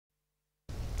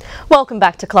Welcome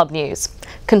back to Club News.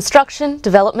 Construction,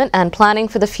 development and planning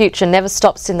for the future never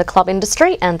stops in the club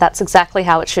industry, and that's exactly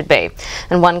how it should be.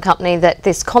 And one company that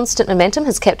this constant momentum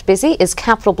has kept busy is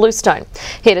Capital Bluestone.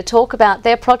 Here to talk about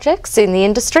their projects in the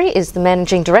industry is the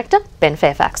Managing Director, Ben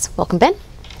Fairfax. Welcome, Ben.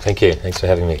 Thank you. Thanks for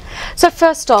having me. So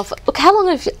first off, look, how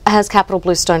long has Capital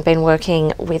Bluestone been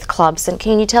working with clubs, and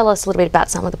can you tell us a little bit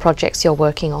about some of the projects you're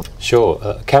working on?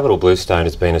 Sure. Capital Bluestone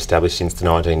has been established since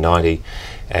 1990,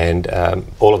 and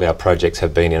all of our projects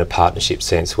have been in a partnership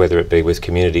sense, whether it be with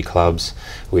community clubs,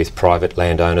 with private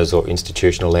landowners or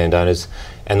institutional landowners.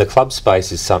 And the club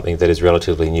space is something that is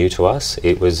relatively new to us.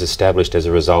 It was established as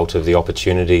a result of the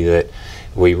opportunity that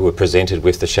we were presented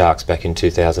with the Sharks back in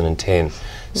 2010.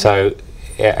 So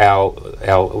our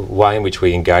way in which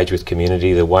we engage with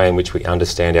community, the way in which we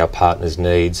understand our partners'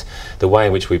 needs, the way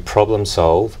in which we problem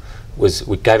solve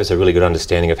gave us a really good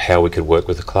understanding of how we could work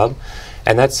with the club.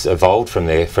 And that's evolved from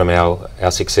there, from our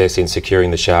success in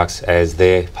securing the Sharks as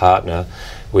their partner.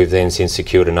 We've then since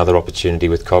secured another opportunity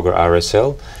with Cogra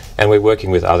RSL, and we're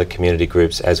working with other community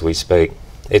groups as we speak.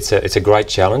 It's a great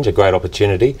challenge, a great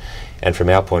opportunity, and from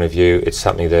our point of view, it's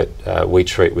something that we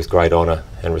treat with great honour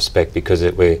and respect, because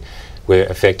we're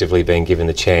effectively being given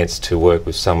the chance to work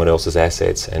with someone else's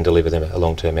assets and deliver them a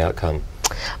long-term outcome.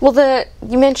 Well,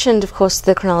 you mentioned, of course,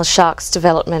 the Cronulla Sharks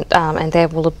development and their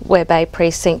Woolooware Bay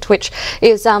precinct, which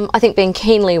is, I think, being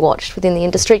keenly watched within the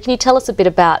industry. Can you tell us a bit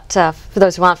about, for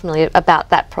those who aren't familiar, about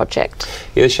that project?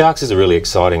 Yeah, the Sharks is a really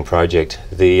exciting project.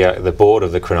 The board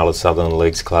of the Cronulla Sutherland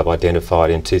Leagues Club identified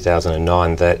in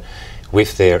 2009 that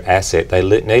with their asset, they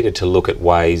needed to look at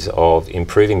ways of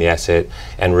improving the asset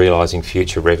and realising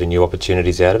future revenue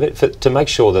opportunities out of it, to make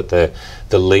sure that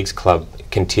the Leagues Club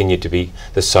continued to be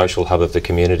the social hub of the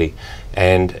community.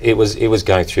 And it was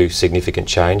going through significant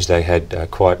change. They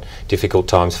had quite difficult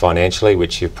times financially,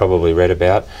 which you've probably read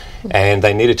about, and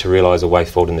they needed to realise a way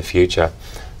forward in the future.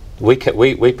 We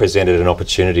presented an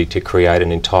opportunity to create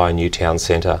an entire new town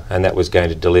centre, and that was going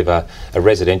to deliver a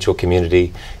residential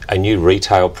community, a new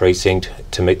retail precinct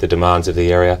to meet the demands of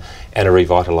the area, and a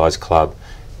revitalised club.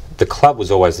 The club was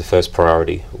always the first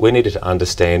priority. We needed to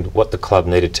understand what the club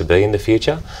needed to be in the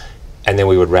future, and then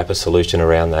we would wrap a solution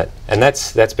around that. And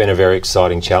that's been a very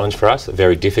exciting challenge for us, a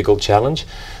very difficult challenge.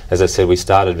 As I said, we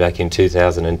started back in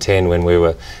 2010 when we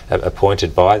were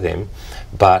appointed by them.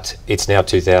 But it's now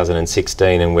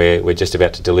 2016 and we're just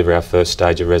about to deliver our first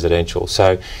stage of residential.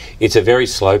 So it's a very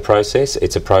slow process.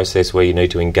 It's a process where you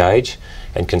need to engage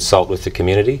and consult with the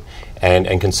community and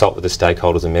consult with the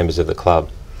stakeholders and members of the club.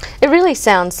 It really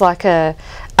sounds like a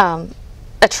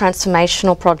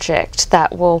transformational project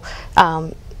that will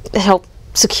help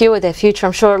secure their future.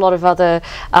 I'm sure a lot of other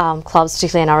clubs,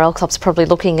 particularly NRL clubs, are probably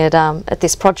looking at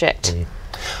this project.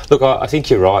 Look, I think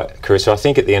you're right, Carissa. I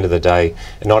think at the end of the day,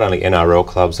 not only NRL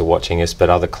clubs are watching us, but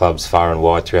other clubs far and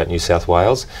wide throughout New South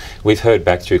Wales. We've heard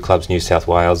back through Clubs New South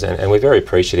Wales, and we're very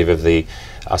appreciative of the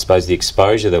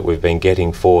exposure that we've been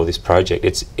getting for this project.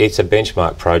 It's a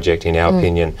benchmark project in our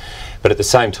opinion, but at the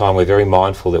same time, we're very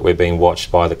mindful that we're being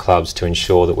watched by the clubs to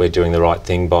ensure that we're doing the right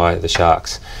thing by the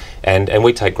Sharks. And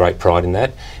we take great pride in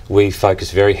that. We focus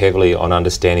very heavily on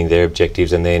understanding their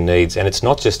objectives and their needs. And it's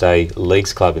not just a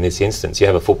leagues club in this instance. You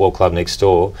have a football club next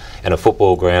door and a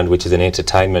football ground, which is an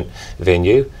entertainment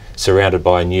venue, surrounded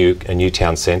by a new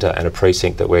town centre and a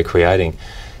precinct that we're creating.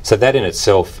 So that in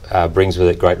itself brings with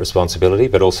it great responsibility,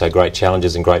 but also great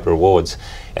challenges and great rewards.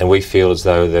 And we feel as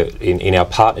though that in our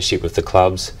partnership with the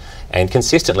clubs and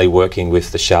consistently working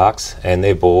with the Sharks and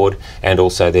their board and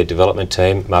also their development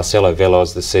team, Marcelo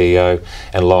Veloz, the CEO,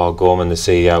 and Lyle Gorman, the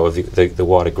CEO of the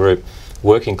wider group,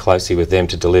 working closely with them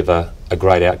to deliver a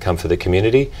great outcome for the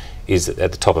community is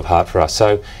at the top of heart for us.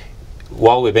 So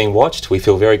while we're being watched, we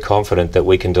feel very confident that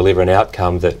we can deliver an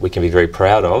outcome that we can be very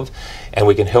proud of, and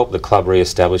we can help the club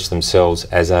re-establish themselves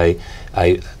as a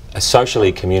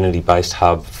socially community-based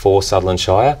hub for Sutherland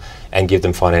Shire and give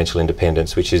them financial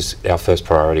independence, which is our first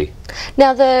priority.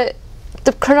 Now, the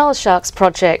Cronulla Sharks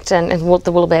project and the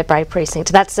Woolooware Bay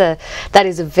precinct, that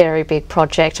is a very big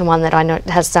project, and one that I know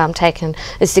has taken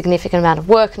a significant amount of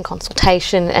work and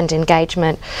consultation and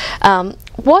engagement.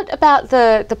 What about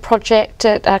the project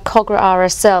at Cogra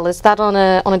RSL? Is that on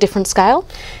a different scale?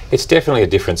 It's definitely a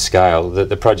different scale.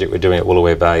 The project we're doing at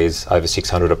Woolooware Bay is over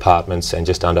 600 apartments and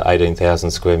just under 18,000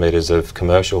 square metres of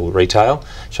commercial retail,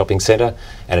 shopping centre,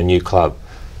 and a new club.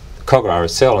 Cogra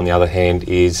RSL, on the other hand,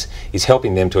 is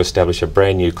helping them to establish a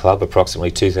brand new club,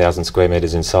 approximately 2,000 square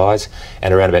metres in size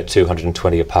and around about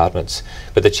 220 apartments.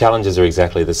 But the challenges are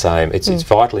exactly the same. It's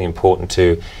vitally important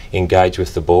to engage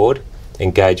with the board,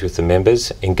 engage with the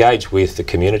members, engage with the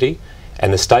community,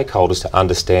 and the stakeholders to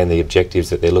understand the objectives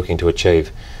that they're looking to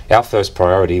achieve. Our first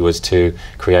priority was to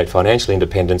create financial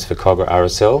independence for Cogra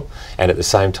RSL and at the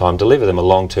same time deliver them a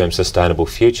long-term sustainable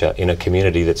future in a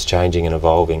community that's changing and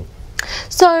evolving.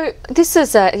 So this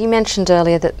is, you mentioned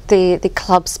earlier that the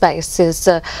club space is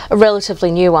a relatively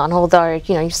new one, although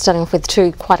you're starting off with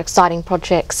two quite exciting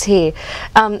projects here.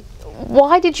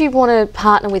 Why did you want to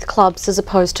partner with clubs as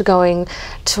opposed to going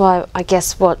to, I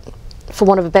guess, what, for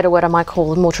want of a better word, I might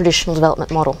call a more traditional development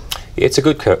model? It's a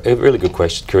really good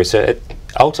question, Carissa.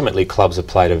 Ultimately, clubs have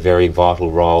played a very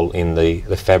vital role in the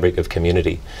fabric of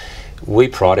community. We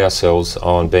pride ourselves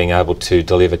on being able to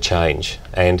deliver change,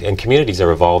 and communities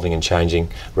are evolving and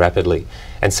changing rapidly.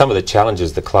 And some of the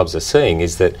challenges the clubs are seeing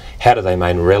is that how do they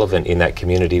remain relevant in that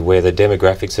community where the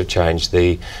demographics have changed,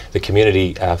 the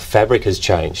community fabric has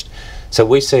changed. So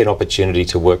we see an opportunity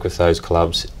to work with those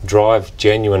clubs, drive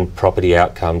genuine property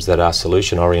outcomes that are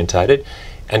solution orientated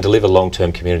and deliver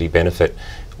long-term community benefit.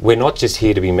 We're not just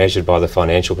here to be measured by the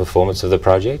financial performance of the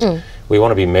project. We want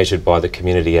to be measured by the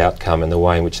community outcome and the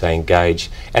way in which they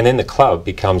engage. And then the club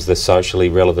becomes the socially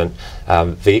relevant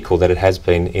vehicle that it has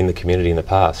been in the community in the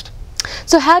past.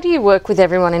 So how do you work with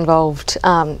everyone involved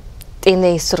in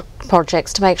these sort of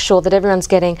projects to make sure that everyone's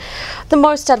getting the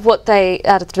most out of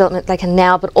out of the development they can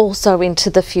now, but also into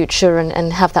the future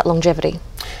and have that longevity?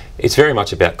 It's very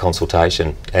much about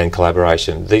consultation and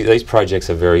collaboration. These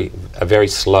projects are very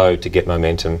slow to get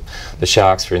momentum. The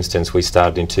Sharks, for instance, we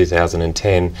started in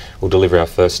 2010. We'll deliver our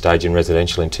first stage in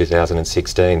residential in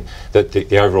 2016.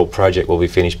 The overall project will be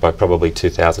finished by probably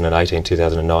 2018,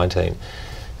 2019.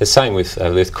 The same with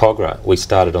Cogra. We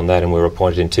started on that and we were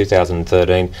appointed in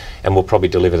 2013, and we'll probably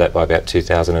deliver that by about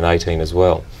 2018 as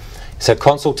well. So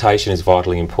consultation is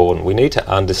vitally important. We need to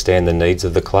understand the needs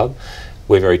of the club.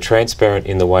 We're very transparent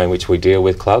in the way in which we deal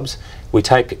with clubs. We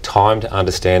take time to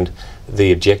understand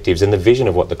the objectives and the vision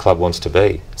of what the club wants to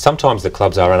be. Sometimes the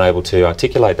clubs are unable to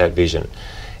articulate that vision,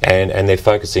 and they're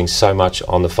focusing so much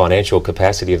on the financial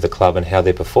capacity of the club and how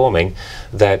they're performing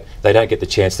that they don't get the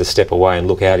chance to step away and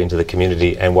look out into the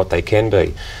community and what they can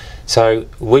be. So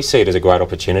we see it as a great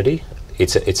opportunity.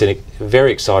 It's a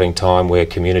very exciting time where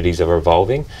communities are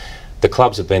evolving. The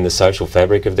clubs have been the social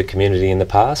fabric of the community in the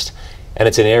past, and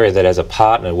it's an area that as a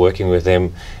partner working with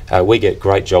them we get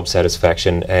great job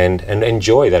satisfaction and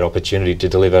enjoy that opportunity to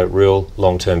deliver real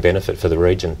long-term benefit for the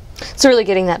region. So really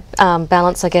getting that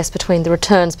balance, I guess, between the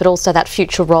returns but also that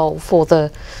future role for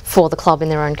the club in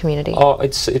their own community. Oh,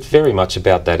 it's very much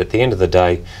about that. At the end of the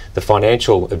day, the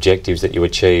financial objectives that you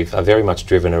achieve are very much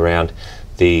driven around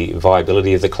the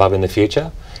viability of the club in the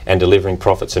future and delivering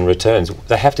profits and returns.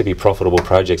 They have to be profitable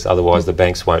projects, otherwise the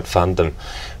banks won't fund them.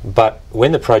 But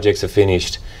when the projects are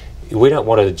finished, we don't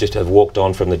want to just have walked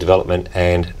on from the development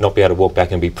and not be able to walk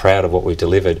back and be proud of what we've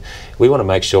delivered. We want to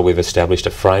make sure we've established a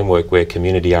framework where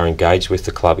community are engaged with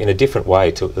the club in a different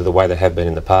way to the way they have been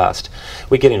in the past.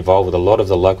 We get involved with a lot of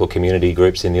the local community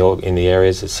groups in the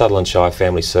areas. Sutherland Shire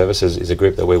Family Services is a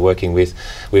group that we're working with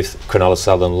Cronulla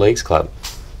Sutherland Leagues Club.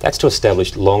 That's to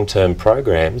establish long-term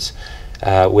programs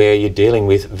where you're dealing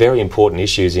with very important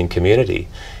issues in community.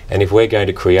 And if we're going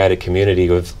to create a community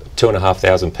of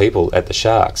 2,500 people at the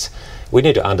Sharks, we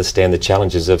need to understand the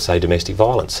challenges of, say, domestic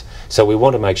violence. So we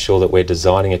want to make sure that we're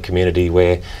designing a community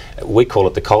where we call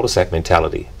it the cul-de-sac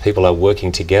mentality. People are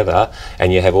working together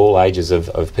and you have all ages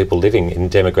of people living in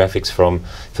demographics from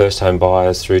first home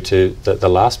buyers through to the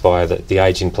last buyer, the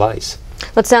age in place.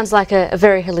 Well, it sounds like a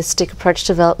very holistic approach to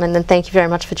development, and thank you very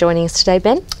much for joining us today,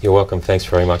 Ben. You're welcome. Thanks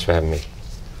very much for having me.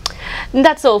 And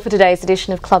that's all for today's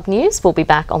edition of Club News. We'll be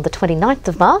back on the 29th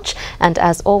of March, and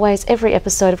as always, every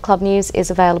episode of Club News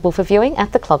is available for viewing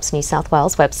at the Clubs New South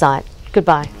Wales website.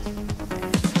 Goodbye.